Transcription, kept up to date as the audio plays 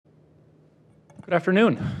Good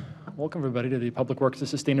afternoon. Welcome, everybody, to the Public Works and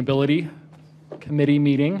Sustainability Committee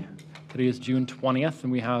meeting. Today is June 20th,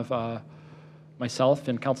 and we have myself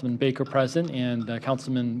and Councilman Baker present, and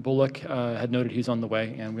Councilman Bullock had noted he's on the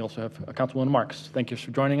way, and we also have Councilwoman Marks. Thank you for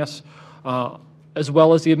joining us, as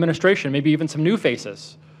well as the administration, maybe even some new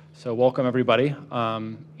faces. So welcome, everybody,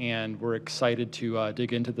 and we're excited to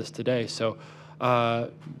dig into this today. So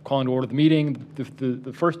calling to order the meeting.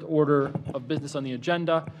 The first order of business on the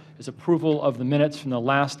agenda is approval of the minutes from the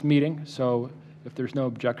last meeting. So if there's no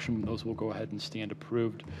objection, those will go ahead and stand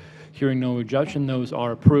approved. Hearing no objection, those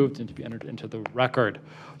are approved and to be entered into the record.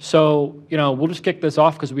 So, we'll just kick this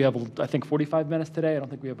off because we have, I think, 45 minutes today. I don't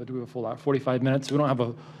think we have a full 45 minutes. We don't have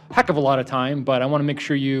a heck of a lot of time, but I want to make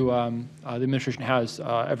sure the administration has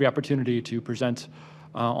every opportunity to present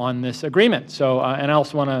on this agreement. So, and I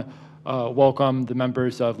also want to welcome the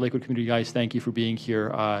members of Lakewood Community Guys. Thank you for being here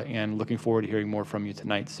and looking forward to hearing more from you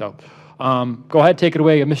tonight. So go ahead, take it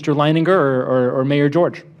away, Mr. Leininger or Mayor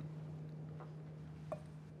George.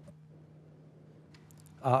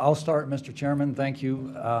 I'll start, Mr. Chairman. Thank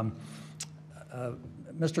you.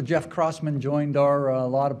 Mr. Jeff Crossman joined our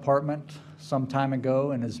law department some time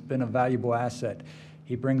ago and has been a valuable asset.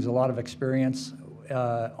 He brings a lot of experience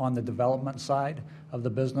on the development side of the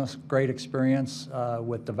business, great experience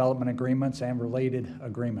with development agreements and related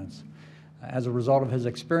agreements. As a result of his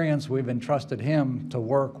experience, we've entrusted him to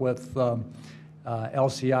work with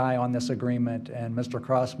LCI on this agreement, and Mr.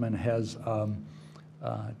 Crossman has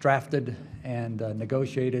drafted and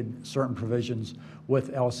negotiated certain provisions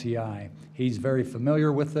with LCI. He's very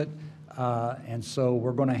familiar with it, and so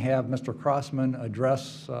we're going to have Mr. Crossman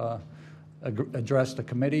address the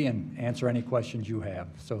committee and answer any questions you have.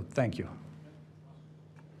 So thank you.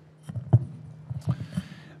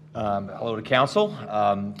 Hello to Council.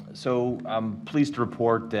 So I'm pleased to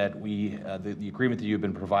report that the agreement that you've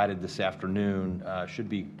been provided this afternoon should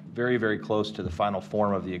be very, very close to the final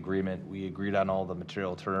form of the agreement. We agreed on all the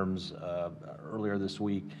material terms earlier this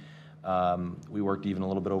week. We worked even a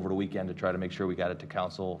little bit over the weekend to try to make sure we got it to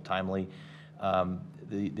Council timely.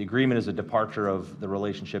 The agreement is a departure of the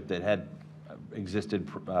relationship that had existed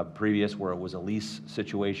previous, where it was a lease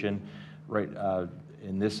situation. Right.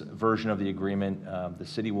 In this version of the agreement, the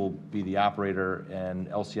city will be the operator and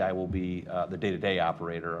LCI will be the day-to-day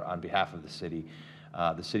operator on behalf of the city.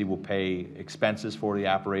 The city will pay expenses for the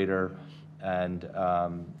operator and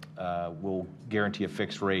will guarantee a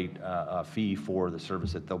fixed rate fee for the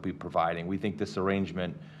service that they'll be providing. We think this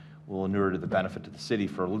arrangement will inure to the benefit of the city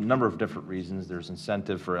for a number of different reasons. There's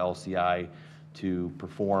incentive for LCI to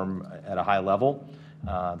perform at a high level.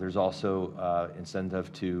 There's also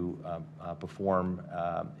incentive to perform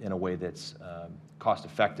in a way that's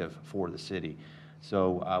cost-effective for the city.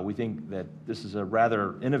 So we think that this is a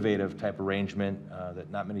rather innovative type arrangement that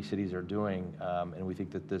not many cities are doing, and we think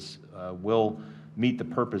that this will meet the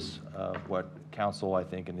purpose of what Council, I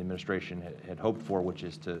think, and the administration had hoped for, which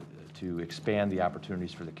is to expand the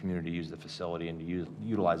opportunities for the community to use the facility and to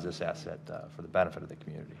utilize this asset for the benefit of the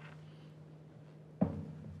community.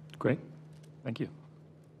 Great. Thank you.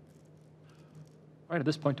 All right, at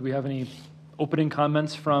this point, do we have any opening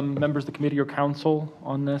comments from members of the committee or council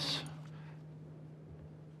on this?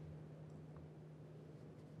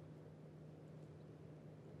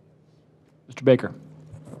 Mr. Baker.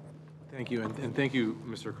 Thank you, and thank you,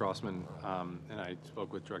 Mr. Crossman. And I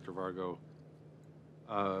spoke with Director Vargo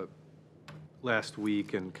last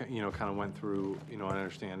week, and kind of went through. I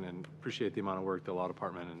understand and appreciate the amount of work the law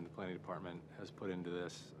department and the planning department has put into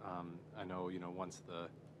this. I know, once the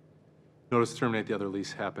notice to terminate the other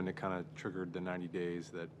lease happened, it kind of triggered the 90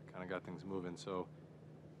 days that kind of got things moving. So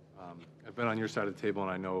I've been on your side of the table, and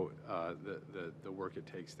I know the work it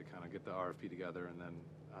takes to kind of get the RFP together and then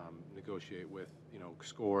negotiate with,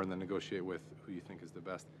 score and then negotiate with who you think is the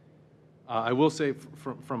best. I will say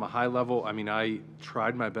from a high level, I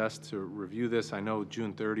tried my best to review this. I know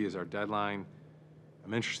June 30 is our deadline.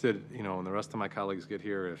 I'm interested, when the rest of my colleagues get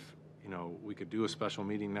here, if, we could do a special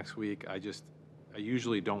meeting next week. I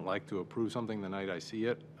usually don't like to approve something the night I see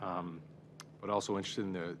it, but also interested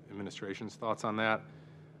in the administration's thoughts on that.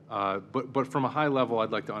 But from a high level,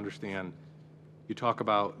 I'd like to understand, you talk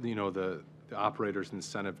about, the operator's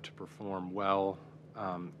incentive to perform well.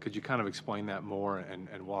 Could you kind of explain that more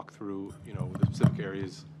and walk through, the specific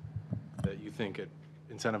areas that you think it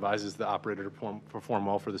incentivizes the operator to perform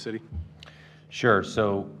well for the city? Sure.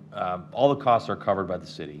 So all the costs are covered by the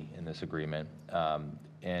city in this agreement,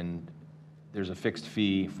 and there's a fixed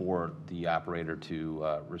fee for the operator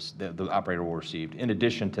the operator will receive. In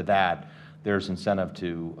addition to that, there's incentive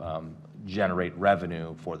to generate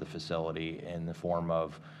revenue for the facility in the form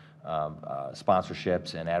of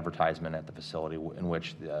sponsorships and advertisement at the facility in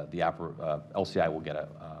which LCI will get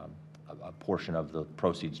a portion of the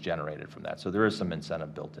proceeds generated from that. So there is some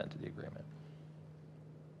incentive built into the agreement.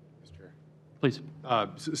 Mr. Chair. Please.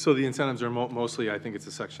 So the incentives are mostly, I think it's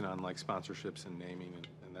a section on like sponsorships and naming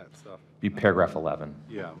and that stuff. Be paragraph 11.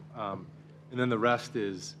 Yeah. And then the rest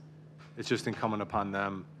is, it's just incumbent upon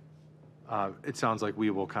them. It sounds like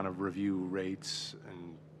we will kind of review rates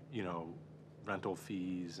and, you know, rental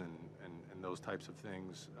fees and those types of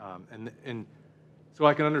things. And so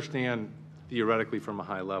I can understand theoretically from a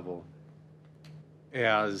high level,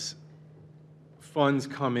 as funds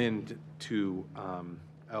come in to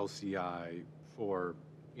LCI for,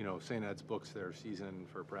 you know, St. Ed's books their season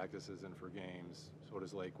for practices and for games, so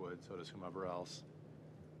does Lakewood, so does whomever else.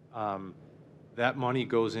 That money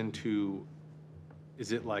goes into,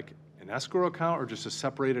 is it like an escrow account or just a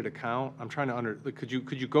separated account? I'm trying to could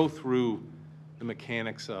you go through the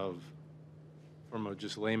mechanics of, from a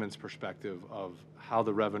just layman's perspective, of how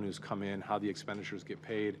the revenues come in, how the expenditures get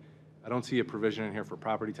paid? I don't see a provision in here for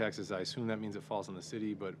property taxes. I assume that means it falls on the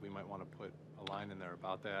city, but we might want to put a line in there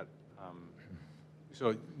about that.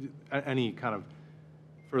 So any kind of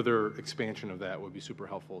further expansion of that would be super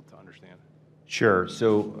helpful to understand. Sure.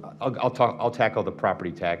 So I'll tackle the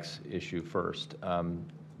property tax issue first.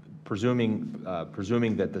 Presuming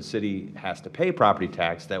that the city has to pay property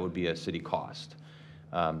tax, that would be a city cost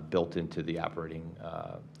built into the operating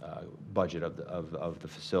budget of the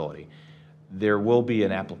facility. There will be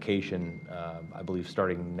an application, I believe,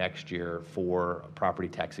 starting next year for a property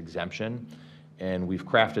tax exemption, and we've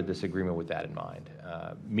crafted this agreement with that in mind,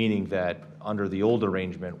 meaning that under the old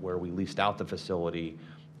arrangement where we leased out the facility,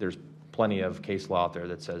 there's plenty of case law out there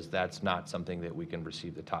that says that's not something that we can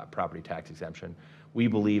receive the property tax exemption. We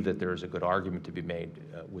believe that there is a good argument to be made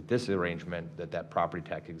with this arrangement that property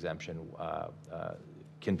tax exemption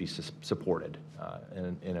can be supported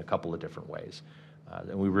in a couple of different ways.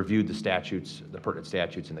 And we reviewed the statutes, the pertinent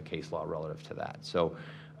statutes and the case law relative to that. So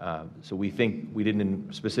we think, we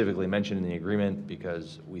didn't specifically mention in the agreement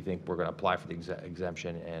because we think we're going to apply for the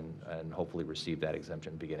exemption and hopefully receive that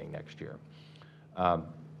exemption beginning next year.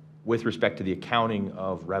 With respect to the accounting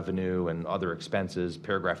of revenue and other expenses,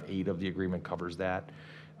 paragraph 8 of the agreement covers that.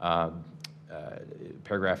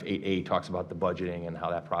 Paragraph 8A talks about the budgeting and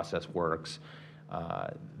how that process works.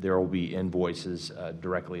 There will be invoices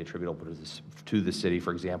directly attributable to the city.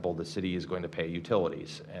 For example, the city is going to pay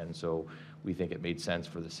utilities, and so we think it made sense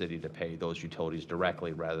for the city to pay those utilities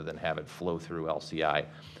directly rather than have it flow through LCI.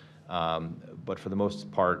 But for the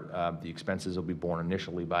most part, the expenses will be borne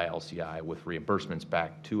initially by LCI with reimbursements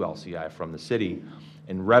back to LCI from the city,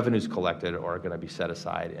 and revenues collected are going to be set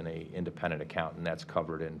aside in an independent account, and that's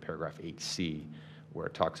covered in paragraph 8C, where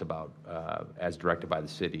it talks about, as directed by the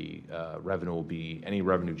city, revenue will be, any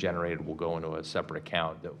revenue generated will go into a separate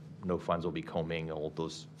account, that no funds will be commingled,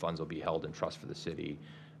 those funds will be held in trust for the city,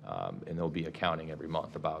 and there'll be accounting every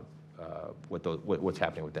month about what's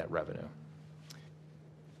happening with that revenue.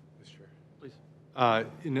 Please.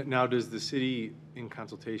 Now, does the city, in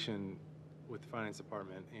consultation with the finance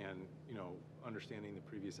department and, you know, understanding the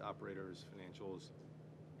previous operators' financials,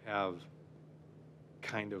 have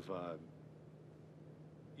kind of,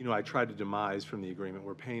 you know, I tried to demise from the agreement.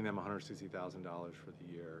 We're paying them $160,000 for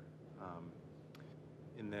the year.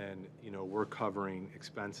 And then, you know, we're covering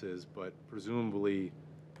expenses, but presumably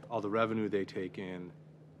all the revenue they take in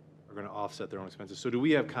are going to offset their own expenses. So do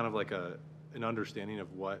we have kind of like an understanding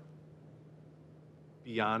of what,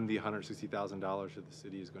 beyond the $160,000 that the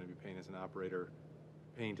city is going to be paying as an operator,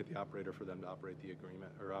 paying to the operator for them to operate the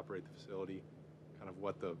agreement or operate the facility, kind of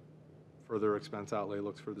what the further expense outlay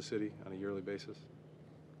looks for the city on a yearly basis?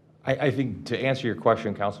 I think to answer your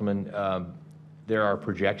question, Councilman, there are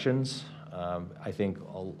projections. I think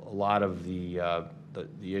a lot of the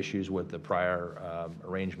issues with the prior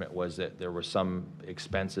arrangement was that there were some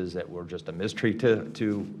expenses that were just a mystery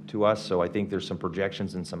to us. So I think there's some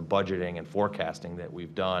projections and some budgeting and forecasting that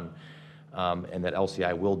we've done and that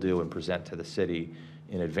LCI will do and present to the city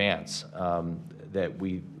in advance, that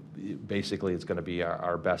we basically it's going to be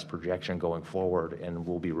our best projection going forward and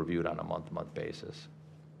will be reviewed on a month-to-month basis.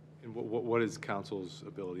 And what is council's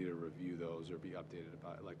ability to review those or be updated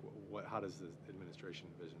about it? Like, how does the administration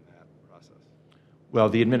envision that process? Well,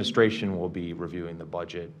 the administration will be reviewing the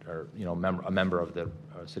budget, or, you know, a member of the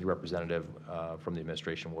city representative from the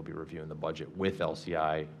administration will be reviewing the budget with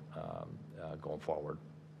LCI going forward.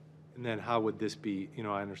 And then how would this be, you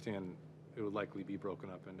know, I understand it would likely be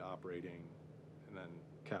broken up into operating and then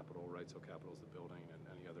capital, right? So capital is the building and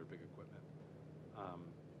any other big equipment.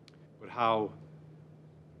 But how,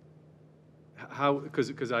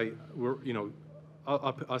 because we're, you know,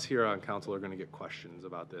 us here on council are going to get questions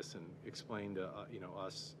about this and explain to,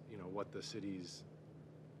 us, what the city's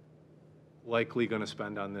likely going to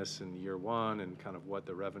spend on this in year one and kind of what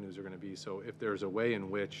the revenues are going to be. So if there's a way in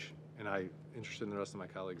which, and I'm interested in the rest of my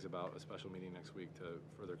colleagues about a special meeting next week to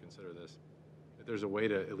further consider this, if there's a way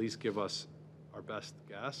to at least give us our best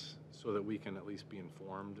guess so that we can at least be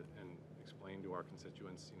informed and explain to our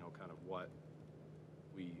constituents, kind of what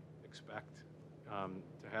we expect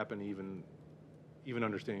to happen, even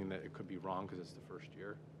understanding that it could be wrong because it's the first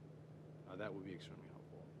year, that would be extremely helpful.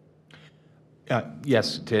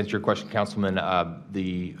 Yes, to answer your question, Councilman,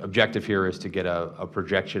 the objective here is to get a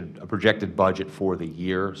projected budget for the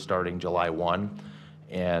year starting July 1.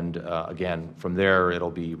 And again, from there,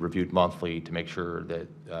 it'll be reviewed monthly to make sure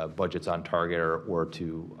that budget's on target or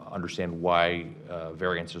to understand why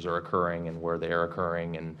variances are occurring and where they are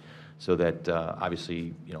occurring, and so that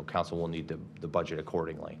obviously, council will need the budget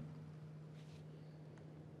accordingly.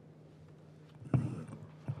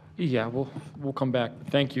 Yeah, we'll come back.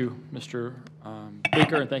 Thank you, Mr.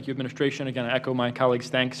 Baker, and thank you, administration. Again, I echo my colleagues'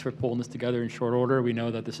 thanks for pulling this together in short order. We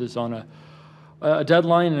know that this is on a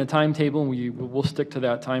deadline and a timetable, and we'll stick to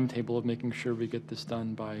that timetable of making sure we get this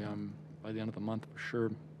done by the end of the month for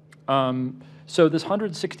sure. So this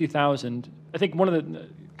 160,000, I think one of the,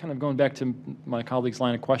 kind of going back to my colleague's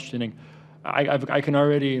line of questioning, I can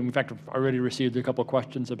already, in fact, I've already received a couple of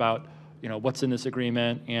questions about, what's in this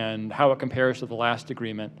agreement and how it compares to the last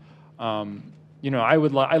agreement. I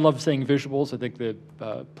love saying visuals. I think the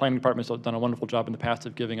planning department's done a wonderful job in the past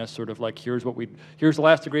of giving us sort of like, here's the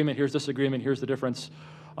last agreement, here's this agreement, here's the difference.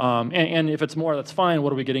 And if it's more, that's fine.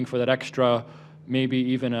 What are we getting for that extra? Maybe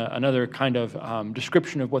even another kind of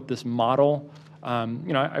description of what this model.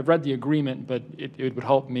 I've read the agreement, but it would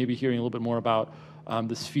help maybe hearing a little bit more about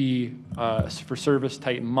this fee for service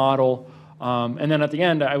type model. And then at the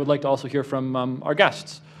end, I would like to also hear from our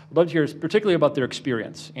guests. I'd love to hear particularly about their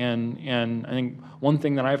experience. And I think one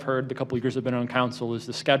thing that I've heard the couple of years I've been on council is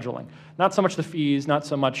the scheduling. Not so much the fees, not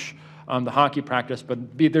so much the hockey practice,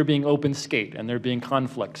 but there being open skate and there being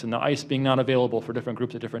conflicts and the ice being not available for different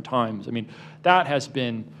groups at different times. I mean, that has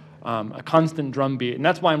been a constant drumbeat. And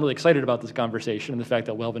that's why I'm really excited about this conversation and the fact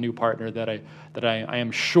that we'll have a new partner that I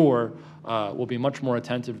am sure will be much more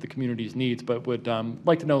attentive to the community's needs, but would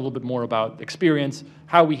like to know a little bit more about experience,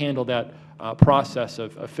 how we handle that process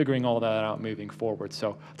of figuring all that out moving forward.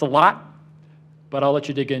 So it's a lot, but I'll let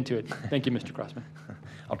you dig into it. Thank you, Mr. Crossman.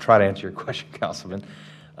 I'll try to answer your question, Councilman.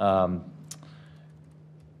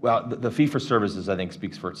 Well, the fee for services, I think,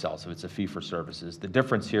 speaks for itself. So it's a fee for services. The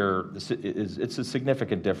difference here is it's a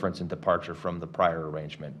significant difference in departure from the prior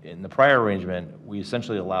arrangement. In the prior arrangement, we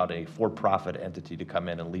essentially allowed a for-profit entity to come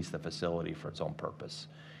in and lease the facility for its own purpose.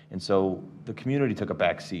 And so the community took a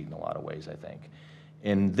back seat in a lot of ways, I think.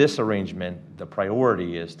 In this arrangement, the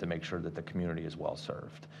priority is to make sure that the community is well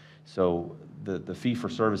served. So the fee for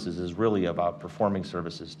services is really about performing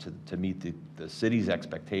services to meet the city's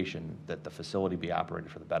expectation that the facility be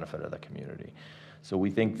operated for the benefit of the community. So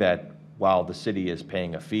we think that while the city is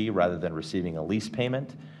paying a fee rather than receiving a lease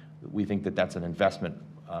payment, we think that that's an investment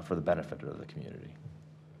for the benefit of the community.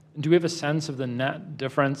 Do we have a sense of the net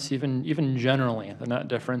difference, even generally, the net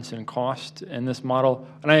difference in cost in this model?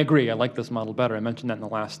 And I agree, I like this model better. I mentioned that in the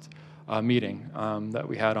last meeting that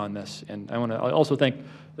we had on this. And I also thank,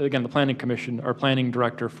 again, the Planning Commission, our planning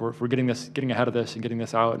director, for getting ahead of this and getting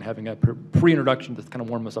this out and having a pre-introduction to kind of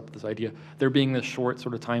warm us up to this idea. There being this short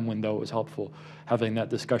sort of time window was helpful, having that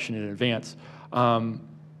discussion in advance.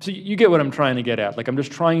 So you get what I'm trying to get at. Like, I'm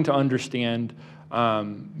just trying to understand,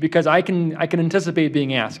 because I can anticipate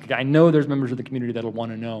being asked. I know there's members of the community that'll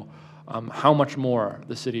want to know how much more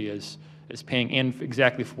the city is paying and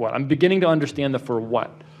exactly for what. I'm beginning to understand the for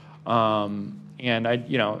what. And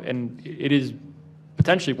it is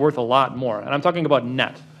potentially worth a lot more. And I'm talking about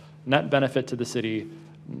net benefit to the city,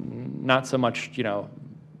 not so much,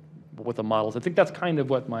 with the models. I think that's kind of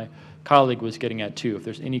what my colleague was getting at too, if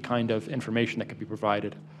there's any kind of information that could be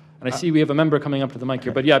provided. And I see we have a member coming up to the mic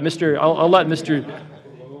here, but yeah, I'll let Mr.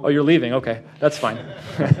 Oh, you're leaving, okay, that's fine.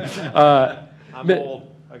 I'm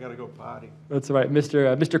old, I gotta go potty. That's all right,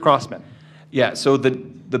 Mr. Crossman. Yeah, so the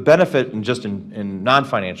benefit, in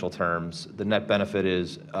non-financial terms, the net benefit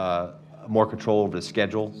is more control over the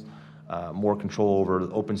schedule, more control over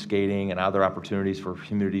open skating and other opportunities for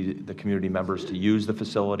the community members to use the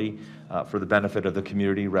facility for the benefit of the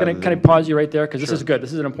community. Can I pause you right there? Because this is good.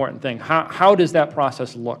 This is an important thing. How does that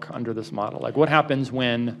process look under this model? Like, what happens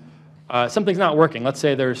when something's not working. Let's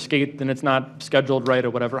say there's skate and it's not scheduled right or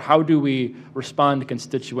whatever. How do we respond to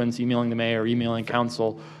constituents emailing the mayor, emailing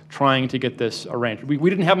council, trying to get this arranged? We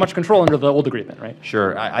didn't have much control under the old agreement, right?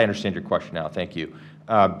 Sure, I understand your question now, thank you.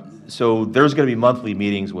 So there's going to be monthly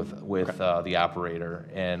meetings with the operator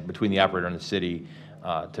and between the operator and the city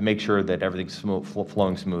to make sure that everything's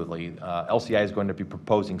flowing smoothly. LCI is going to be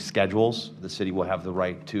proposing schedules. The city will have the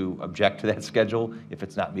right to object to that schedule if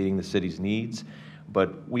it's not meeting the city's needs.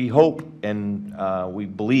 But we hope and we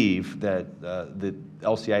believe that the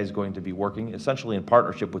LCI is going to be working essentially in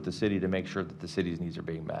partnership with the city to make sure that the city's needs are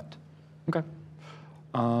being met. Okay.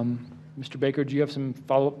 Mr. Baker, do you have some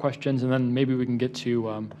follow-up questions? And then maybe we can get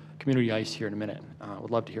to community ice here in a minute. Would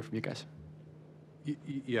love to hear from you guys.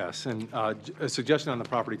 Yes, and a suggestion on the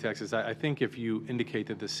property taxes, I think if you indicate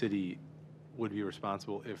that the city would be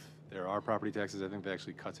responsible if there are property taxes, I think that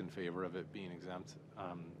actually cuts in favor of it being exempt.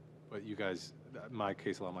 But you guys, my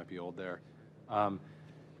case law might be old there. On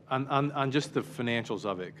just the financials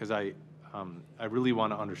of it, because I really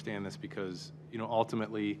want to understand this because, you know,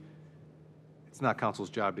 ultimately, it's not council's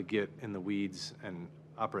job to get in the weeds and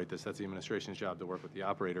operate this. That's the administration's job to work with the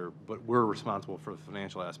operator, but we're responsible for the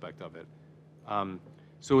financial aspect of it.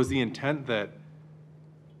 So is the intent that,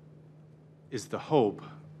 is the hope,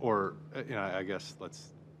 or, you know, I guess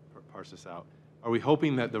let's parse this out. Are we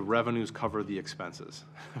hoping that the revenues cover the expenses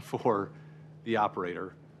for the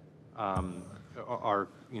operator, our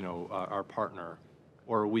partner,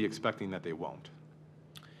 or are we expecting that they won't?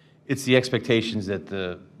 It's the expectations that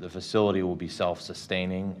the facility will be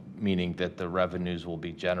self-sustaining, meaning that the revenues will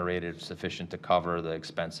be generated sufficient to cover the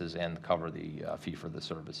expenses and cover the fee for the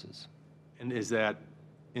services. And is that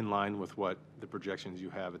in line with what the projections you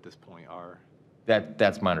have at this point are?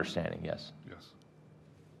 That's my understanding, yes. Yes.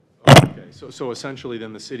 Okay, so essentially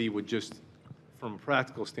then the city would just, from a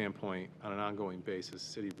practical standpoint, on an ongoing basis,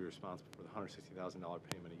 the city would be responsible for the $160,000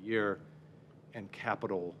 payment a year and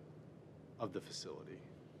capital of the facility.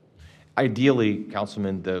 Ideally,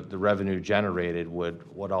 Councilman, the revenue generated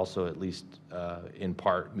would also at least in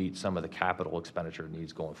part meet some of the capital expenditure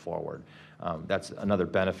needs going forward. That's another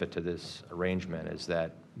benefit to this arrangement is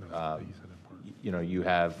that you know, you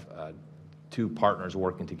have two partners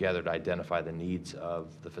working together to identify the needs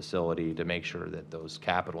of the facility to make sure that those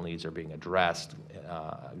capital needs are being addressed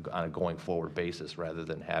on a going forward basis rather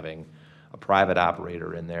than having a private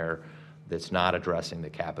operator in there that's not addressing the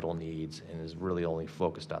capital needs and is really only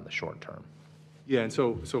focused on the short term. Yeah, and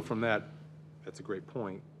so from that, that's a great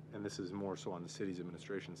point, and this is more so on the city's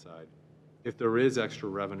administration side. If there is extra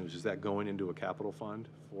revenues, is that going into a capital fund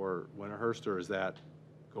for Winterhurst, or is that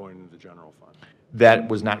going into the general fund? That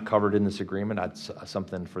was not covered in this agreement. That's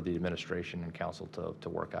something for the administration and council to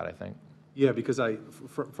work out, I think. Yeah, because I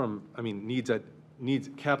mean,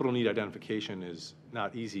 capital need identification is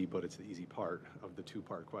not easy, but it's the easy part of the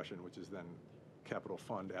two-part question, which is then capital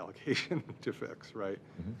fund allocation to fix, right?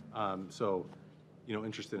 Mm-hmm. So, you know,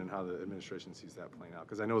 interested in how the administration sees that playing out,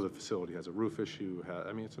 because I know the facility has a roof issue.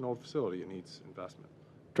 I mean, it's an old facility; it needs investment.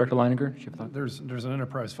 Director Leininger, do you have a thought? There's an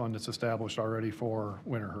enterprise fund that's established already for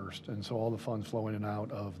Winterhurst, and so all the funds flow in and out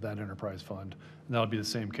of that enterprise fund. And that would be the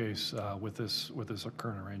same case with this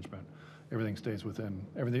current arrangement. Everything stays within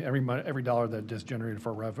every dollar that is generated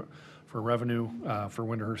for revenue for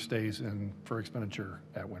Winterhurst stays in for expenditure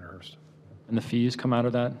at Winterhurst. And the fees come out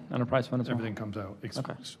of that enterprise fund as well? Everything comes out.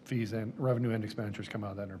 Okay. Fees and revenue and expenditures come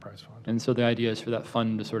out of that enterprise fund. And so the idea is for that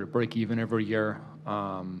fund to sort of break even every year,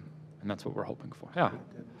 and that's what we're hoping for. Yeah.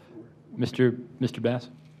 Mr. Bass?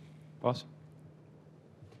 Boss?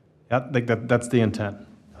 Yeah, I think that's the intent,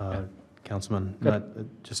 Councilman.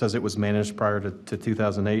 Just as it was managed prior to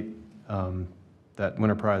 2008, that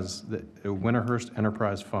Winterhurst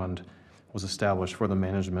Enterprise Fund was established for the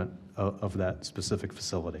management of that specific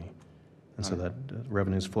facility. And so that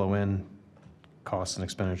revenues flow in, costs and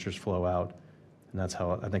expenditures flow out, and that's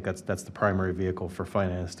how, I think that's the primary vehicle for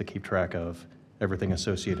finance to keep track of everything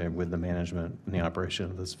associated with the management and the operation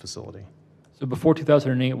of this facility. So before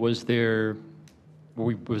 2008, was there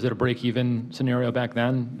a break-even scenario back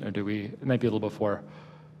then, or it might be a little before?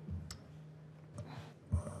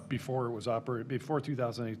 Before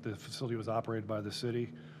 2008, the facility was operated by the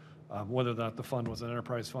city. Whether or not the fund was an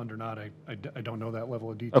enterprise fund or not, I don't know that level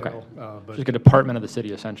of detail. Okay. But Just like a department of the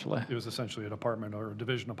city, essentially. it was essentially a department or a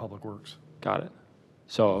division of public works. Got it.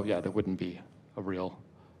 So, yeah, there wouldn't be a real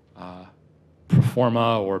pro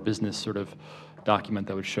forma or business sort of document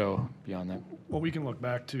that would show beyond that. Well, we can look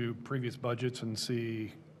back to previous budgets and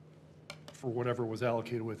see for whatever was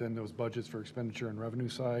allocated within those budgets for expenditure and revenue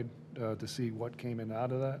side to see what came in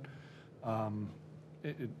out of that.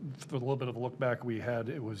 For a little bit of a look back we had,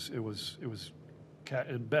 it was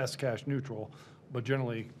at best cash neutral, but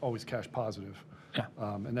generally always cash positive. Yeah.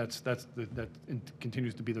 And that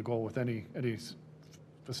continues to be the goal with any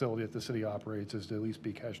facility that the city operates, is to at least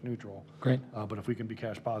be cash neutral. Great. But if we can be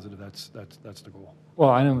cash positive, that's the goal. Well,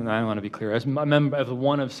 I want to be clear. As a member, as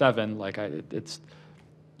one of 7, like it's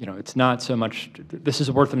not so much. This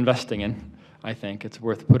is worth investing in. I think it's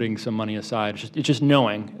worth putting some money aside. It's just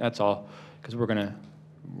knowing, that's all, because we're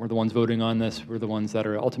the ones voting on this. We're the ones that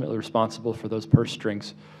are ultimately responsible for those purse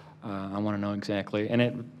strings. I want to know exactly,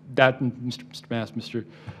 and Mr. Mass, Mr.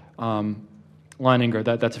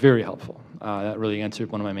 Leininger, that's very helpful. That really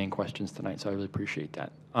answered one of my main questions tonight, so I really appreciate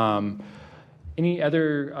that. Any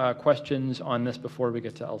other questions on this before we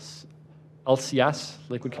get to LCS,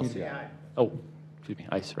 Lakewood Community? LCI. Oh, excuse me,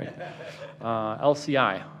 ICE, right?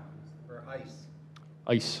 LCI. For ICE.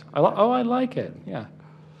 ICE. I like it. Yeah.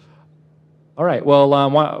 All right. Well,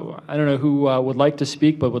 I don't know who would like to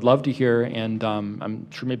speak, but would love to hear. And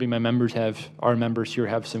I'm sure maybe our members here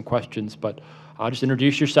have some questions. But just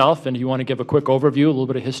introduce yourself, and if you want to give a quick overview, a little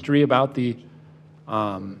bit of history about the.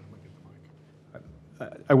 I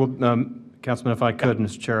will, Councilman, if I could,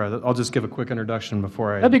 Mr. Chair, I'll just give a quick introduction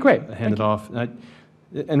before That'd be great. hand Thank it you. off.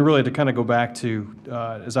 And really to kind of go back to,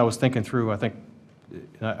 as I was thinking through, I think,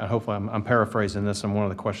 hopefully I'm paraphrasing this, and one of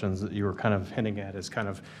the questions that you were kind of hinting at is kind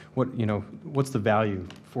of what's the value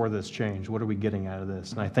for this change? What are we getting out of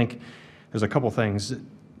this? And I think there's a couple things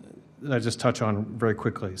that I just touch on very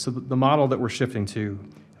quickly. So the model that we're shifting to,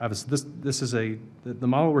 obviously the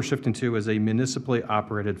model we're shifting to is a municipally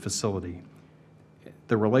operated facility.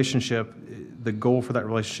 The relationship, the goal for that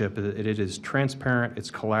relationship, it is transparent, it's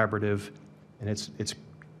collaborative, and it's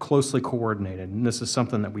closely coordinated. And this is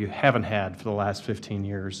something that we haven't had for the last 15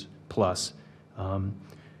 years plus.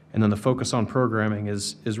 And then the focus on programming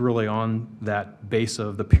is really on that base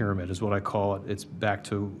of the pyramid, is what I call it. It's back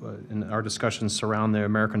to, in our discussions surround the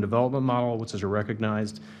American Development Model, which is a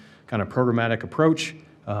recognized kind of programmatic approach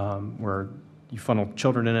where you funnel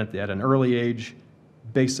children in it at an early age,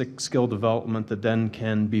 basic skill development that then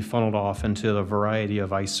can be funneled off into a variety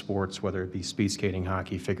of ice sports, whether it be speed skating,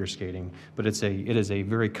 hockey, figure skating. But it is a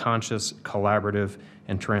very conscious, collaborative,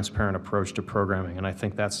 and transparent approach to programming. And I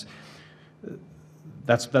think that's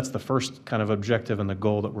the first kind of objective and the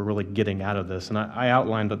goal that we're really getting out of this. And I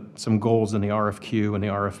outlined some goals in the RFQ and the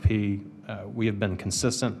RFP. We have been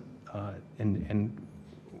consistent and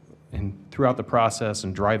throughout the process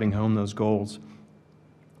and driving home those goals.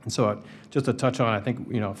 And so just to touch on, I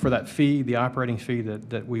think, for that fee, the operating fee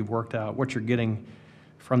that we've worked out, what you're getting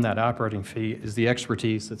from that operating fee is the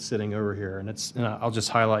expertise that's sitting over here. And I'll just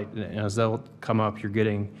highlight, as they'll come up, you're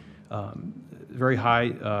getting very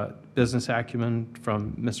high business acumen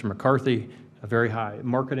from Mr. McCarthy, a very high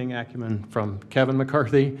marketing acumen from Kevin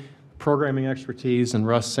McCarthy, programming expertise, and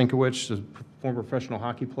Russ Sienkiewicz, a former professional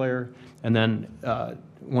hockey player, and then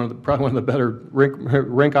probably one of the better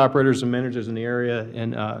rink operators and managers in the area,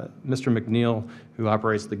 and Mr. McNeil, who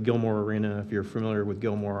operates the Gilmore Arena, if you're familiar with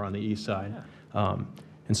Gilmore on the east side. Yeah.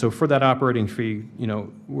 And so for that operating fee,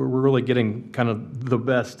 we're really getting kind of the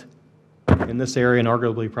best in this area, and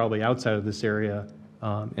arguably probably outside of this area,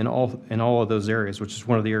 in all of those areas, which is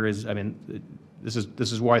one of the areas. I mean, this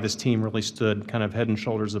is why this team really stood kind of head and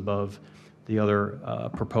shoulders above the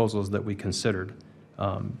other proposals that we considered.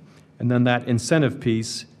 And then that incentive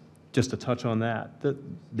piece, just to touch on that,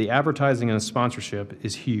 the advertising and the sponsorship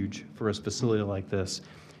is huge for a facility like this.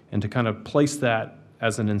 And to kind of place that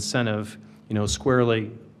as an incentive,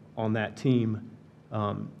 squarely on that team,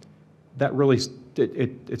 that really,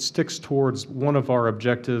 it sticks towards one of our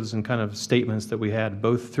objectives and kind of statements that we had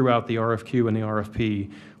both throughout the RFQ and the RFP,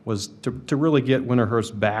 was to really get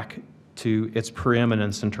Winterhurst back to its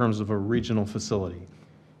preeminence in terms of a regional facility.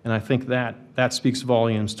 And I think that speaks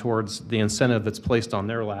volumes towards the incentive that's placed on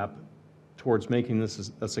their lap towards making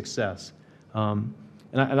this a success. And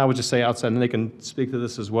I would just say outside, and they can speak to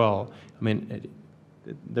this as well, I mean,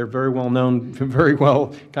 they're very well known, very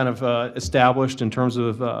well kind of established in terms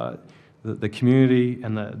of the community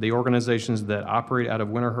and the organizations that operate out of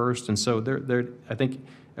Winterhurst. And so I think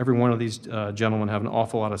every one of these gentlemen have an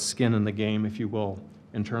awful lot of skin in the game, if you will,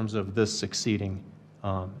 in terms of this succeeding.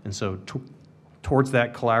 And so towards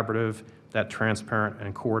that collaborative, that transparent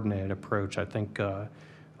and coordinated approach, I think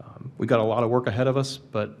we got a lot of work ahead of us,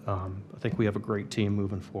 but I think we have a great team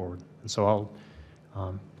moving forward. And so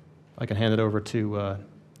I can hand it over to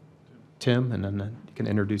Tim, and then he can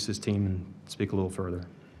introduce his team and speak a little further.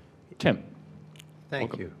 Tim.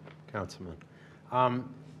 Thank you, Councilman. I'm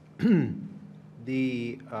going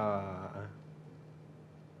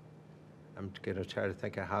to try to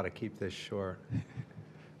think of how to keep this short.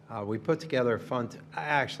 We put together a fund.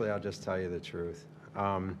 Actually, I'll just tell you the truth.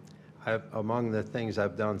 Among the things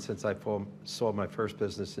I've done since I sold my first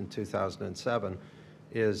business in 2007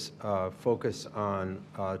 is focus on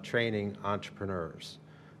training entrepreneurs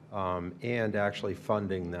and actually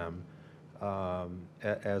funding them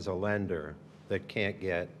as a lender that can't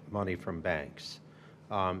get money from banks.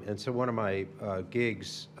 And so one of my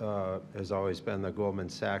gigs has always been the Goldman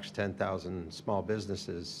Sachs 10,000 Small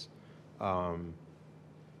Businesses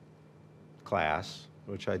class,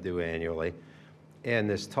 which I do annually. And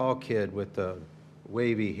this tall kid with the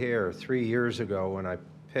wavy hair 3 years ago when I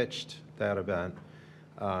pitched that event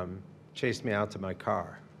chased me out to my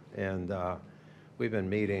car. And we've been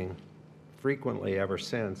meeting frequently ever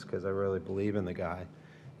since because I really believe in the guy.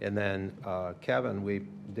 And then Kevin, we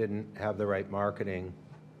didn't have the right marketing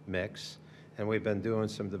mix, and we've been doing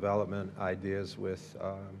some development ideas with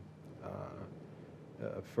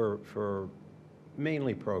for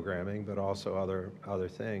mainly programming, but also other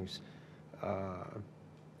things.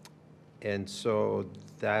 And so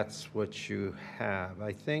that's what you have.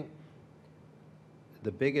 I think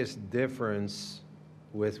the biggest difference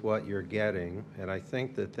with what you're getting, and I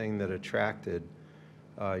think the thing that attracted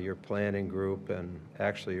your planning group and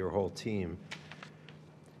actually your whole team,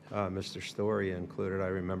 Mr. Story included, I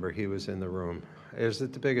remember he was in the room, is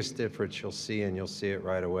that the biggest difference you'll see, and you'll see it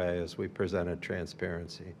right away, is we presented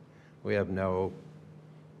transparency. We have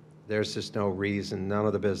there's just no reason, none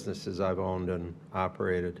of the businesses I've owned and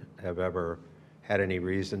operated have ever had any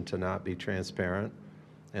reason to not be transparent.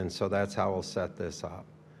 And so that's how we'll set this up,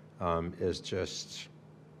 is just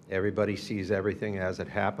everybody sees everything as it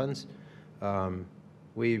happens.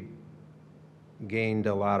 We've gained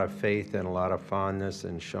a lot of faith and a lot of fondness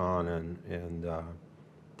in Sean and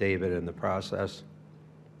David in the process.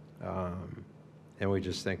 And we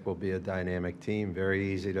just think we'll be a dynamic team,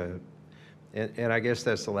 very easy to, and I guess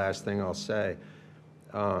that's the last thing I'll say.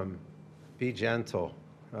 Be gentle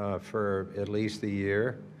for at least a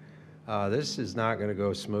year. This is not going to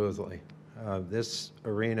go smoothly. This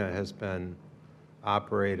arena has been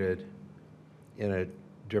operated in a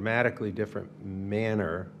dramatically different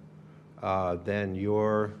manner than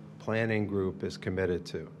your planning group is committed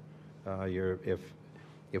to.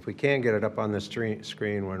 If we can get it up on the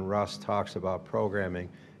screen when Russ talks about programming,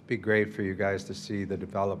 it'd be great for you guys to see the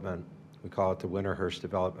development. We call it the Winterhurst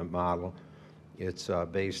development model. It's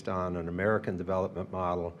based on an American development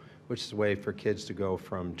model, which is a way for kids to go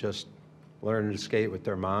from just learning to skate with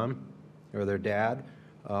their mom or their dad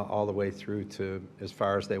all the way through to as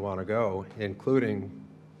far as they want to go, including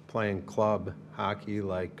playing club hockey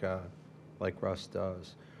like Russ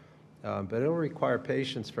does. But it'll require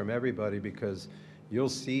patience from everybody because you'll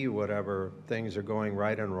see whatever things are going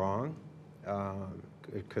right and wrong,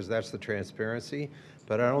 because that's the transparency.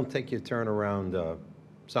 But I don't think you turn around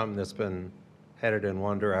something that's been headed in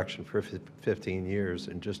one direction for 15 years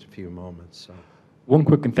in just a few moments. So. One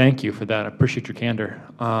quick and thank you for that. I appreciate your candor.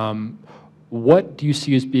 What do you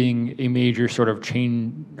see as being a major sort of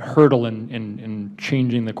hurdle in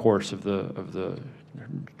changing the course of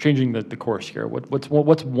changing the course here?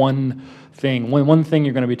 What's one thing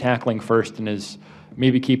you're going to be tackling first and is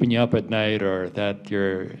maybe keeping you up at night, or that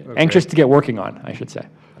you're anxious to get working on, I should say?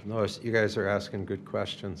 I've noticed you guys are asking good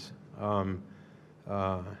questions. The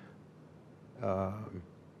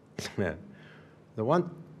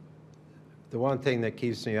one thing that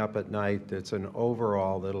keeps me up at night that's an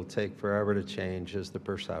overall that'll take forever to change is the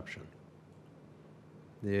perception.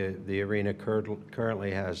 The arena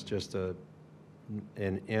currently has just an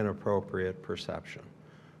inappropriate perception.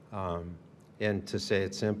 And to say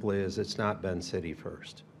it simply is it's not been city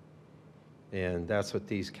first. And that's what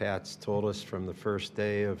these cats told us from the first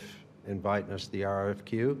day of inviting us to the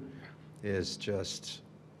RFQ, is just,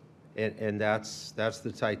 and that's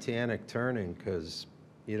the Titanic turning, because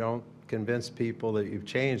you don't convince people that you've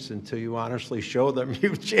changed until you honestly show them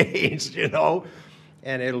you've changed, you know?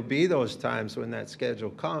 And it'll be those times when that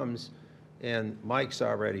schedule comes and Mike's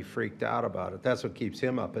already freaked out about it. That's what keeps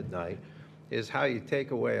him up at night, is how you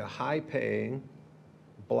take away a high-paying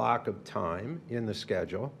block of time in the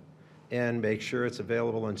schedule and make sure it's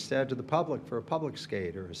available instead to the public for a public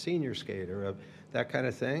skate or a senior skate or that kind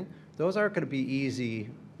of thing. Those aren't going to be easy.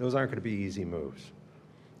 Those aren't going to be easy moves.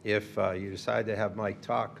 If you decide to have Mike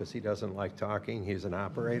talk, because he doesn't like talking, he's an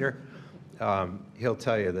operator, he'll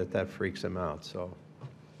tell you that freaks him out. So,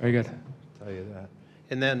 very good. I'll tell you that.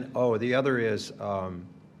 And then, the other is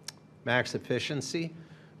max efficiency.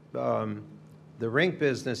 The rink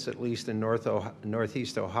business, at least in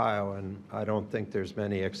Northeast Ohio, and I don't think there's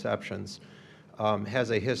many exceptions, has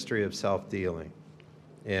a history of self-dealing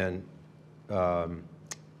and,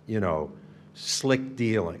 slick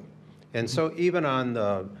dealing. And so even on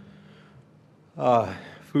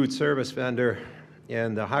food service vendor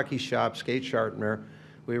and the hockey shop, skate sharpener,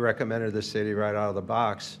 we recommended the city right out of the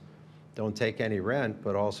box, don't take any rent,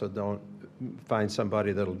 but also don't find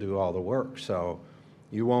somebody that'll do all the work. So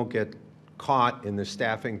you won't get caught in the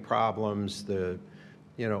staffing problems,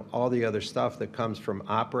 all the other stuff that comes from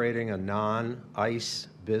operating a non-ICE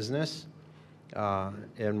business.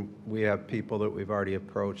 And we have people that we've already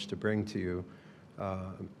approached to bring to you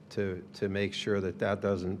to make sure that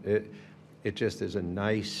doesn't, it just is a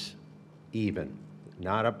nice even,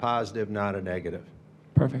 not a positive, not a negative.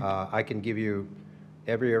 Perfect. I can give you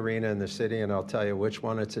every arena in the city, and I'll tell you which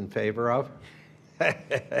one it's in favor of,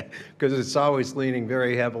 because it's always leaning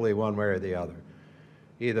very heavily one way or the other.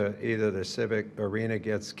 Either the civic arena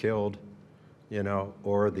gets killed,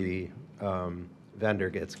 or the vendor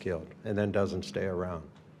gets killed and then doesn't stay around.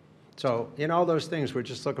 So in all those things, we're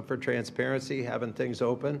just looking for transparency, having things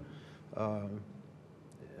open, and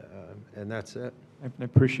that's it. I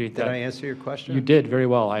appreciate that. Did I answer your question? You did very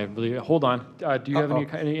well. I believe. Hold on. Do you have Uh-oh.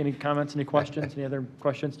 any comments, any questions, any other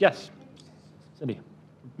questions? Yes. Cindy,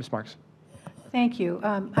 Ms. Marks. Thank you.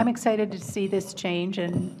 I'm excited to see this change,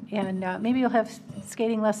 and maybe you'll have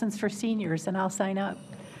skating lessons for seniors, and I'll sign up.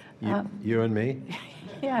 You and me?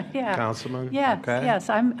 Yeah. Councilman? Yes, Okay. yes,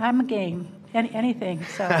 I'm a game, anything,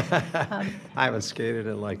 so. I haven't skated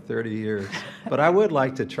in like 30 years, but I would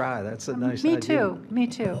like to try. That's a nice idea. Me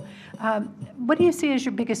too. What do you see as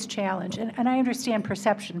your biggest challenge? And I understand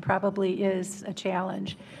perception probably is a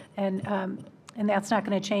challenge, and that's not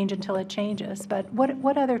going to change until it changes. But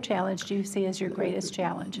what other challenge do you see as your greatest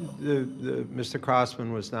challenge? Mr.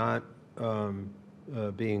 Crossman was not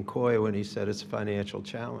being coy when he said it's a financial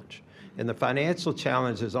challenge. And the financial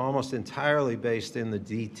challenge is almost entirely based in the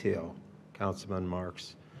detail, Councilman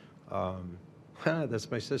Marks.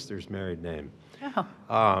 That's my sister's married name.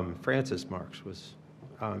 Oh. Frances Marks was,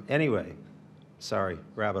 anyway, sorry,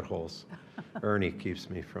 rabbit holes. Ernie keeps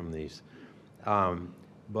me from these.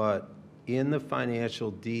 But in the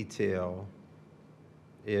financial detail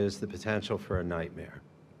is the potential for a nightmare.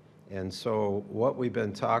 And so what we've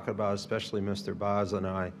been talking about, especially Mr. Boz and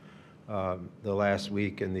I, the last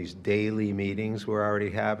week in these daily meetings we're already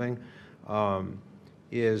having,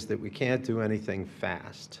 is that we can't do anything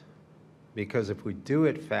fast. Because if we do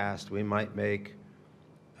it fast, we might make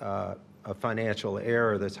a financial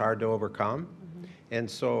error that's hard to overcome. Mm-hmm. And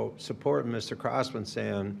so supporting Mr. Crossman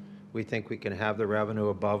saying, we think we can have the revenue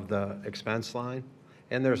above the expense line.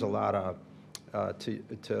 And there's a lot of, to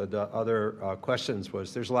the other questions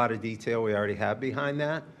was, there's a lot of detail we already have behind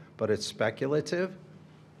that, but it's speculative.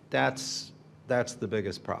 That's the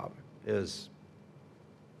biggest problem, is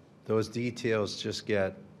those details just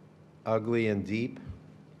get ugly and deep.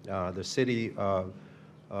 The city, I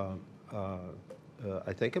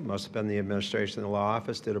think it must have been the administration of the law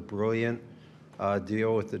office, did a brilliant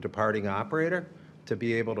deal with the departing operator to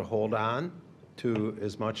be able to hold on to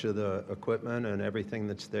as much of the equipment and everything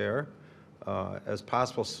that's there as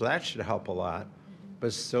possible. So that should help a lot, but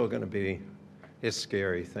it's still going to be, it's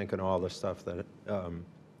scary thinking all the stuff that,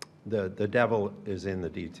 the devil is in the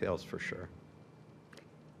details for sure.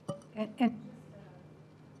 And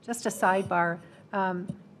just a sidebar,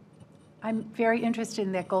 I'm very interested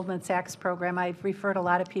in that Goldman Sachs program. I've referred a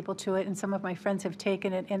lot of people to it, and some of my friends have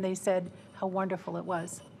taken it, and they said how wonderful it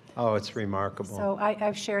was. Oh, it's remarkable. So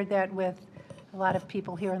I've shared that with a lot of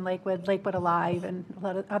people here in Lakewood, Lakewood Alive, and a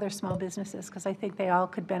lot of other small businesses, because I think they all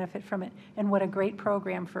could benefit from it. And what a great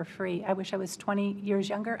program for free. I wish I was 20 years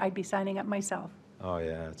younger. I'd be signing up myself. Oh,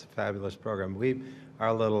 yeah, it's a fabulous program.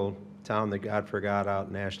 Our little town that God forgot out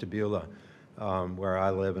in Ashtabula, where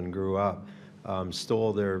I live and grew up,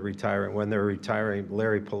 stole their retiring, when they're retiring,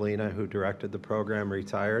 Larry Polina, who directed the program,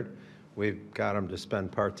 retired. We've got them to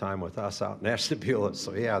spend part-time with us out in Ashtabula,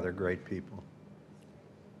 so yeah, they're great people.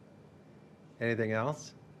 Anything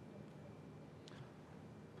else?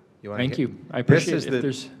 Thank you. I appreciate it. If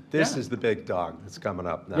there's- This is the big dog that's coming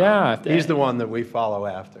up now. Yeah, if- He's the one that we follow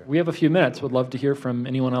after. We have a few minutes. Would love to hear from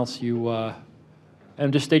anyone else you,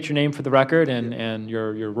 and just state your name for the record and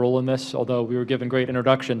your role in this, although we were given great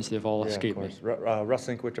introductions, they've all escaped me. Russ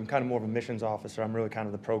Sinkwich, I'm kind of more of a missions officer. I'm really kind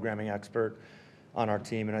of the programming expert on our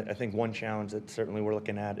team. And I think one challenge that certainly we're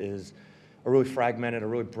looking at is a really fragmented, a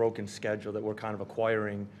really broken schedule that we're kind of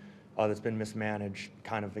acquiring that's been mismanaged,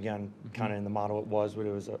 kind of, again, kind of in the model it was, where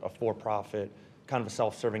it was a for-profit, kind of a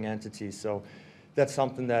self-serving entity. So that's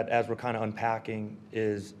something that, as we're kind of unpacking,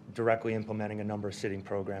 is directly implementing a number of sitting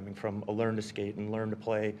programming, from a learn to skate and learn to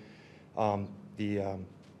play, the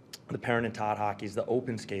parent and tot hockeys, the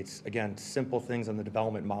open skates, again, simple things on the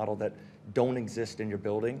development model that don't exist in your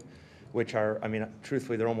building, which are, I mean,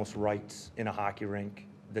 truthfully, they're almost rights in a hockey rink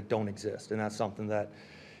that don't exist. And that's something that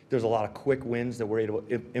there's a lot of quick wins that we're able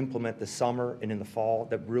to implement this summer and in the fall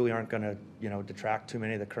that really aren't going to, detract too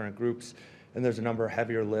many of the current groups. And there's a number of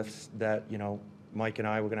heavier lifts that, Mike and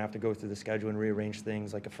I, we're going to have to go through the schedule and rearrange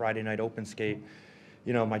things, like a Friday night open skate.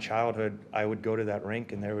 My childhood, I would go to that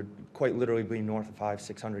rink, and there would quite literally be north of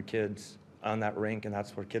 500-600 kids on that rink, and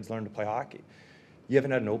that's where kids learn to play hockey. You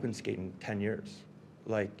haven't had an open skate in 10 years.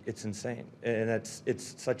 Like, it's insane. And it's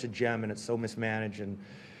such a gem, and it's so mismanaged, and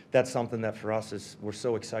that's something that for us we're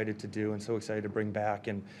so excited to do and so excited to bring back.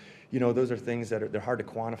 And, those are things that they're hard to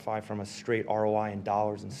quantify from a straight ROI in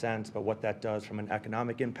dollars and cents, but what that does from an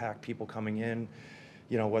economic impact, people coming in,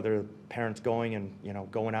 whether parents going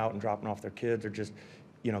and, going out and dropping off their kids, or just,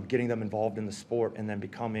 getting them involved in the sport and then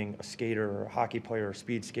becoming a skater or a hockey player or a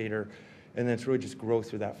speed skater. And then it's really just growth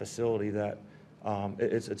through that facility that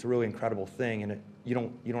it's a really incredible thing, and you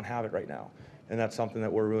don't have it right now. And that's something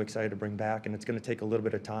that we're really excited to bring back, and it's going to take a little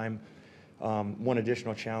bit of time. One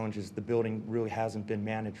additional challenge is the building really hasn't been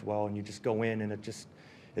managed well, and you just go in and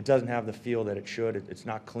it doesn't have the feel that it should. It's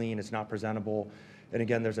not clean, it's not presentable. And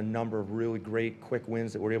again, there's a number of really great quick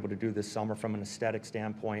wins that we're able to do this summer from an aesthetic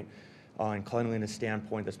standpoint and cleanliness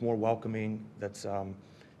standpoint that's more welcoming, that's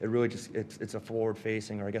it really just, it's a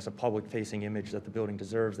forward-facing, or I guess a public-facing image that the building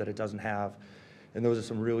deserves that it doesn't have. And those are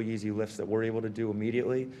some really easy lifts that we're able to do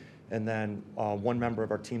immediately. And then one member of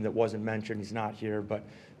our team that wasn't mentioned, he's not here, but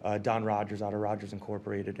Don Rogers out of Rogers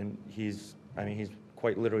Incorporated, and he's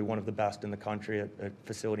quite literally one of the best in the country at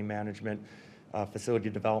facility management, facility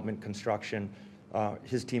development, construction.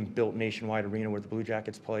 His team built Nationwide Arena where the Blue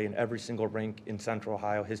Jackets play, and every single rink in Central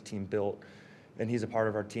Ohio his team built. And he's a part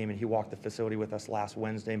of our team, and he walked the facility with us last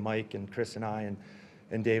Wednesday, Mike and Chris and I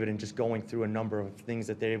and David, and just going through a number of things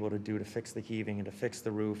that they're able to do to fix the heaving and to fix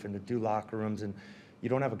the roof and to do locker rooms. And you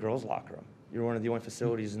don't have a girls' locker room. You're one of the only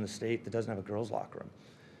facilities in the state that doesn't have a girls' locker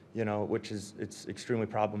room, which it's extremely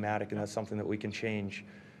problematic, and that's something that we can change,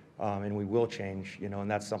 and we will change, and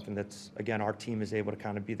that's something that's, again, our team is able to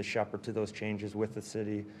kind of be the shepherd to those changes with the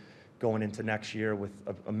city going into next year with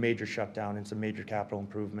a major shutdown and some major capital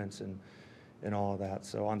improvements and all of that.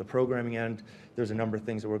 So on the programming end, there's a number of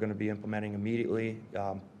things that we're going to be implementing immediately,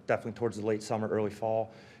 definitely towards the late summer, early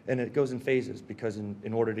fall. And it goes in phases, because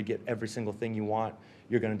in order to get every single thing you want,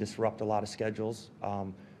 you're going to disrupt a lot of schedules,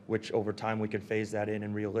 which over time we can phase that in.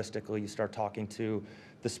 And realistically, you start talking to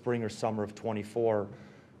the spring or summer of '24,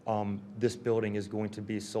 this building is going to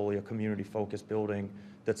be solely a community-focused building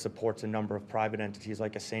that supports a number of private entities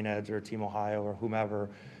like a St. Ed's or a Team Ohio or whomever,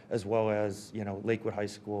 as well as, Lakewood High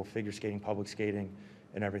School, figure skating, public skating,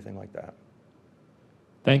 and everything like that.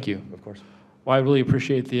 Thank you. Of course. Well, I really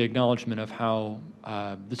appreciate the acknowledgement of how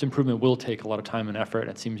this improvement will take a lot of time and effort.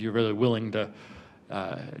 It seems you're really willing to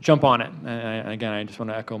jump on it. And again, I just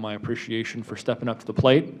want to echo my appreciation for stepping up to the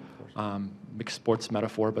plate. Mixed sports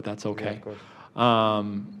metaphor, but that's okay. Yeah, of course.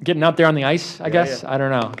 Getting out there on the ice, I guess. Yeah. I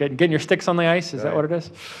don't know. Getting your sticks on the ice, is that what it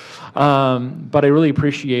is? But I really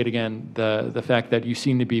appreciate, again, the fact that you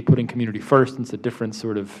seem to be putting community first. It's a different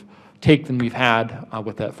sort of take than we've had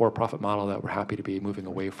with that for-profit model that we're happy to be moving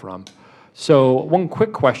away from. So one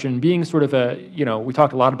quick question, being sort of we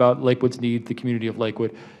talked a lot about Lakewood's need, the community of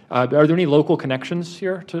Lakewood. Are there any local connections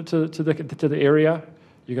here to the area?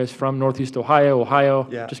 You guys from Northeast Ohio?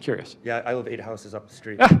 Yeah. Just curious. Yeah, I live 8 houses up the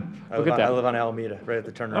street. Look I at that. live on Alameda, right at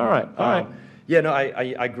the turnaround. All right. Yeah, no,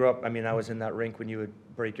 I grew up, I was in that rink when you would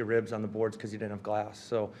break your ribs on the boards because you didn't have glass.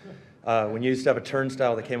 So when you used to have a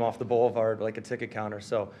turnstile that came off the boulevard like a ticket counter.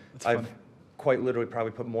 So I've quite literally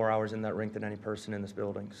probably put more hours in that rink than any person in this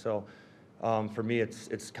building. So for me,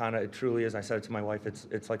 it truly is, I said it to my wife,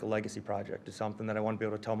 it's like a legacy project. It's something that I want to be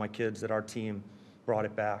able to tell my kids that our team brought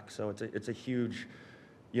it back. So it's a huge,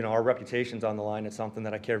 our reputation's on the line. It's something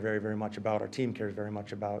that I care very, very much about. Our team cares very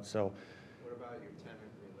much about. So. What about your tenant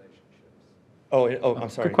relationships? Oh, I'm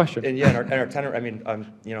sorry. Good question. And yeah, and our tenant, I'm,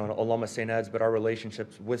 an alum of St. Ed's, but our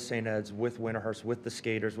relationships with St. Ed's, with Winterhurst, with the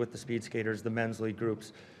skaters, with the speed skaters, the men's league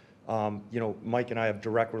groups, Mike and I have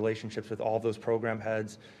direct relationships with all those program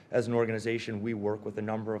heads. As an organization, we work with a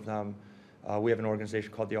number of them. We have an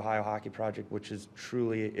organization called the Ohio Hockey Project, which is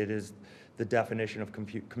truly, it is the definition of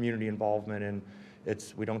community involvement. And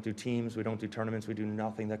we don't do teams, we don't do tournaments, we do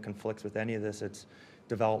nothing that conflicts with any of this. It's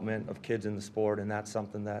development of kids in the sport, and that's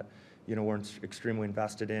something that, we're extremely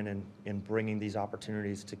invested in bringing these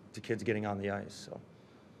opportunities to kids getting on the ice. So.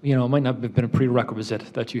 It might not have been a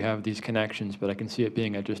prerequisite that you have these connections, but I can see it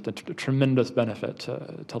being just a tremendous benefit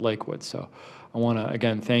to Lakewood. So I want to,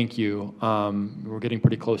 again, thank you. We're getting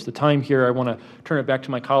pretty close to time here. I want to turn it back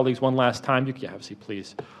to my colleagues one last time. You can have a seat,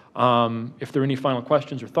 please. If there are any final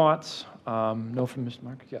questions or thoughts, no from Mr.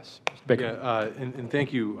 Mark? Yes, Mr. Baker. Yeah, and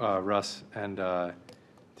thank you, Russ and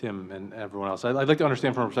Tim and everyone else. I'd like to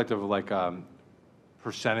understand from a perspective of like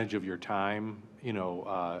percentage of your time. You know,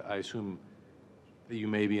 I assume that you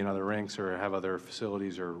may be in other rinks or have other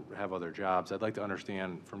facilities or have other jobs. I'd like to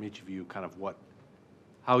understand from each of you kind of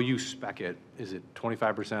how you spec it. Is it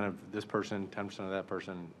 25% of this person, 10% of that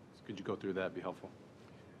person? Could you go through that? Be helpful.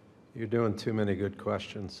 You're doing too many good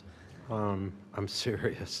questions. I'm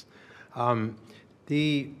serious.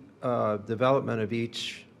 The development of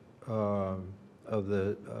each of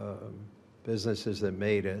the businesses that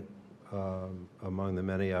made it, among the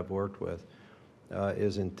many I've worked with,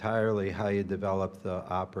 is entirely how you develop the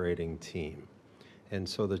operating team. And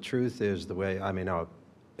so the truth is I'll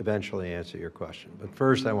eventually answer your question. But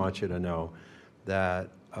first I want you to know that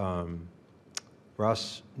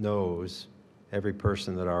Russ knows every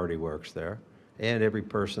person that already works there and every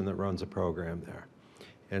person that runs a program there.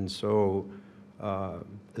 And so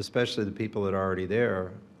especially the people that are already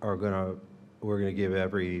there we're going to give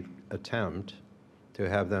every attempt to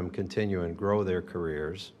have them continue and grow their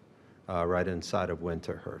careers right inside of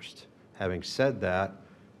Winterhurst. Having said that,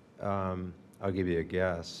 I'll give you a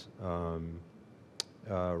guess.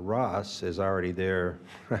 Ross is already there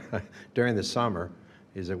during the summer.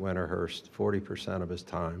 He's at Winterhurst 40% of his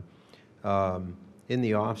time. In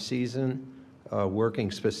the off season,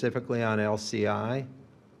 working specifically on LCI,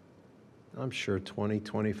 I'm sure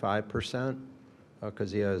 20-25%,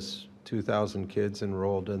 because he has 2,000 kids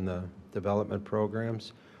enrolled in the development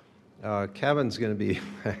programs. Kevin's going to be,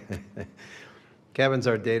 Kevin's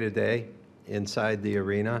our day-to-day inside the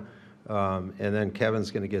arena, and then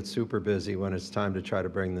Kevin's going to get super busy when it's time to try to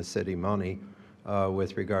bring the city money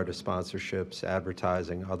with regard to sponsorships,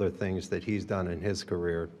 advertising, other things that he's done in his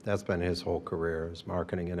career. That's been his whole career, is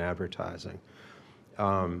marketing and advertising.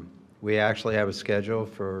 We actually have a schedule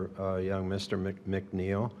for young Mr.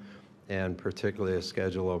 McNeil, and particularly a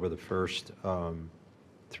schedule over the first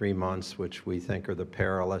 3 months, which we think are the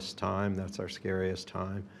perilous time. That's our scariest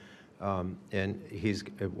time. And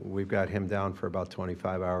we've got him down for about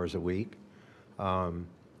 25 hours a week. And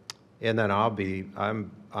then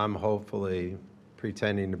I'm hopefully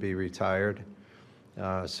pretending to be retired.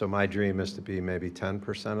 So my dream is to be maybe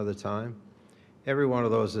 10% of the time. Every one of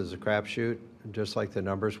those is a crapshoot, just like the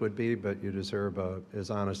numbers would be, but you deserve as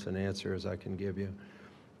honest an answer as I can give you.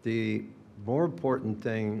 The more important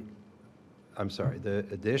thing, the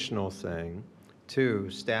additional thing to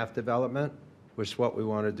staff development, which is what we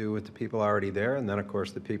want to do with the people already there, and then of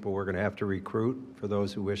course the people we're going to have to recruit for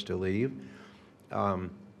those who wish to leave,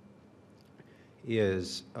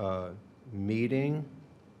 is meeting,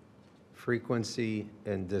 frequency,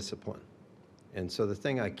 and discipline. And so the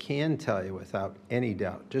thing I can tell you without any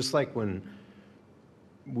doubt, just like when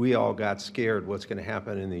we all got scared what's going to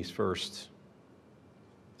happen in these first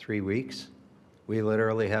 3 weeks, we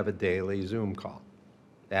literally have a daily Zoom call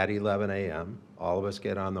at 11 a.m. All of us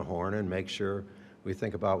get on the horn and make sure we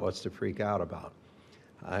think about what's to freak out about.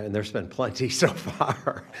 And there's been plenty so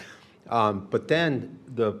far. But then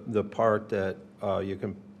the part that you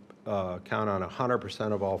can count on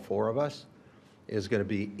 100% of all 4 of us is going to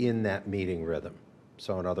be in that meeting rhythm.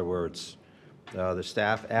 So in other words, the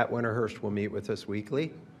staff at Winterhurst will meet with us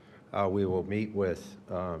weekly. We will meet with,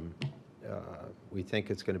 we think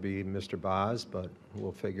it's going to be Mr. Boz, but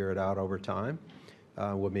we'll figure it out over time.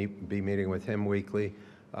 We'll be meeting with him weekly.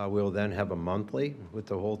 We'll then have a monthly with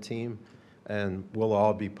the whole team, and we'll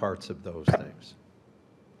all be parts of those things.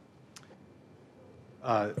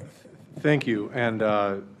 Thank you. And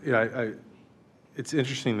it's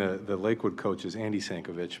interesting the Lakewood coach is Andy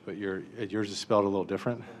Sankovich, but yours is spelled a little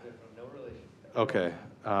different. No relation. Okay,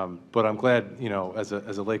 but I'm glad, as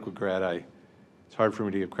a Lakewood grad, it's hard for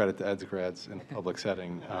me to give credit to Ed's grads in a public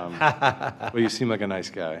setting. But you seem like a nice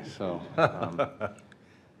guy, so.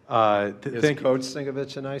 Is Coach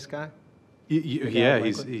Sankovich a nice guy? Yeah,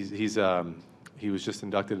 he was just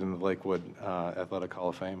inducted in the Lakewood Athletic Hall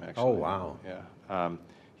of Fame, actually. Oh, wow. Yeah.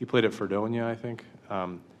 He played at Fredonia, I think.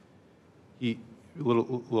 He a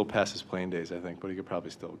little past his playing days, I think, but he could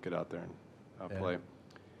probably still get out there and play.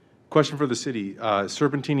 Question for the city: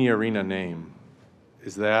 Serpentini Arena name,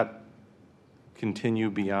 is that continue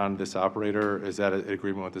beyond this operator? Is that an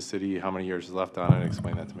agreement with the city? How many years is left on it?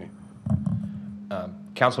 Explain that to me.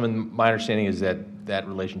 Councilman, my understanding is that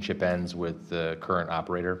relationship ends with the current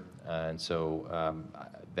operator, and so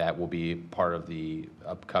that will be part of the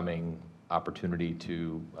upcoming opportunity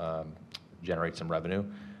to generate some revenue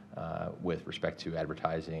with respect to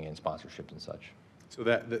advertising and sponsorships and such. So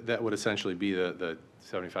that would essentially be the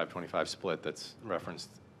 75-25 split that's referenced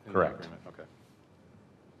in Correct. the agreement? Okay.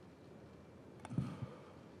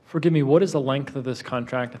 Forgive me, what is the length of this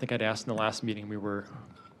contract? I think I'd asked in the last meeting, we were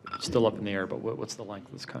still up in the air, but what's the length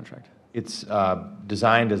of this contract? It's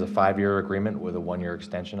designed as a 5-year agreement with a 1-year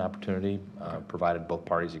extension opportunity, provided both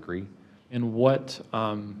parties agree. And what,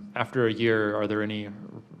 after a year, are there any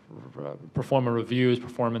performance reviews,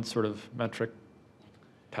 performance sort of metric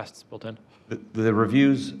tests built in? The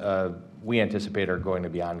reviews we anticipate are going to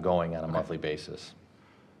be ongoing on a monthly basis.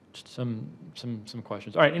 Just some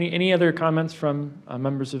questions. All right, any other comments from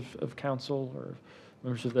members of council or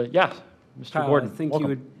members of the, yeah, Mr. Kyle, Gordon, I think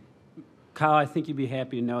welcome. Kyle, I think you'd be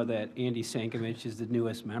happy to know that Andy Sankovich is the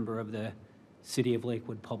newest member of the City of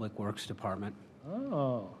Lakewood Public Works Department.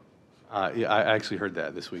 Oh, Yeah, I actually heard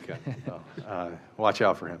that this weekend. So, watch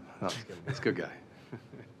out for him. No, he's a good guy.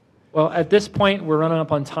 well, at this point, we're running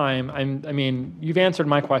up on time. I mean, you've answered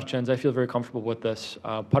my questions. I feel very comfortable with this.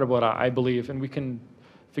 Part of what I believe, and we can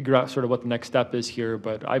figure out sort of what the next step is here,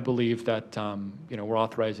 but I believe that, we're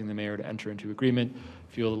authorizing the mayor to enter into agreement.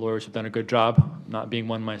 I feel the lawyers have done a good job, not being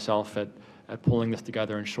one myself, at pulling this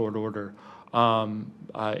together in short order.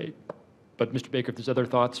 But Mr. Baker, if there's other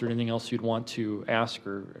thoughts or anything else you'd want to ask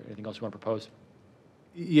or anything else you want to propose?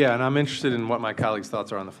 Yeah, and I'm interested in what my colleagues'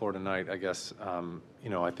 thoughts are on the floor tonight. I guess,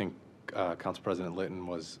 I think Council President Litton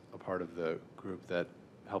was a part of the group that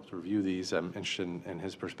helped review these. I'm interested in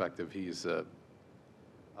his perspective. He's a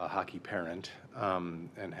hockey parent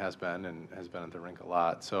and has been at the rink a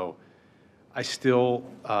lot. So I still,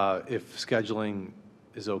 if scheduling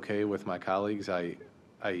is okay with my colleagues, I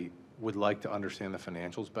would like to understand the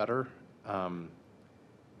financials better.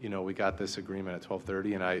 We got this agreement at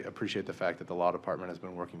 12:30, and I appreciate the fact that the law department has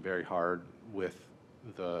been working very hard with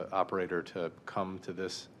the operator to come to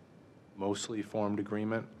this mostly formed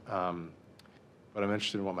agreement. But I'm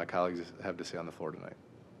interested in what my colleagues have to say on the floor tonight.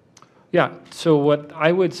 Yeah, so what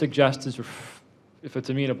I would suggest is, if it's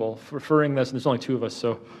amenable, referring this, and there's only 2 of us,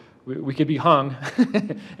 so we could be hung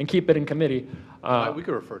and keep it in committee. We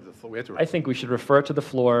could refer to the floor. We have to. I think we should refer it to the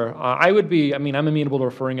floor. I'm amenable to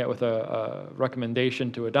referring it with a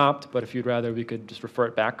recommendation to adopt, but if you'd rather, we could just refer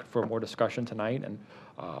it back for more discussion tonight. And,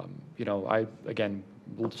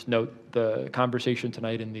 we'll just note the conversation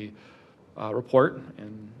tonight in the report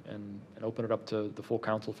and open it up to the full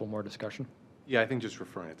council for more discussion. Yeah, I think just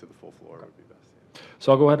referring it to the full floor would be best.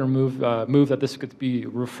 So I'll go ahead and move that this could be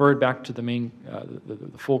referred back to the main,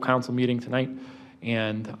 the full council meeting tonight,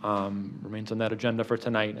 and remains on that agenda for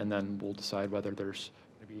tonight, and then we'll decide whether there's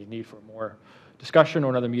going to be a need for more discussion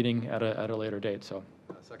or another meeting at a later date. So,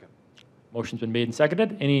 Second. Motion's been made and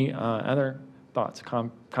seconded. Any other thoughts,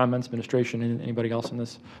 comments, administration, anybody else on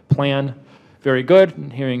this plan? Very good.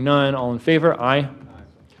 Hearing none. All in favor? Aye.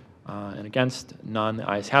 And against, none. The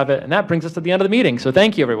ayes have it. And that brings us to the end of the meeting. So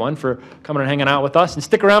thank you, everyone, for coming and hanging out with us. And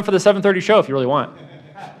stick around for the 7:30 show if you really want.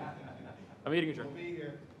 I'm meeting adjourned.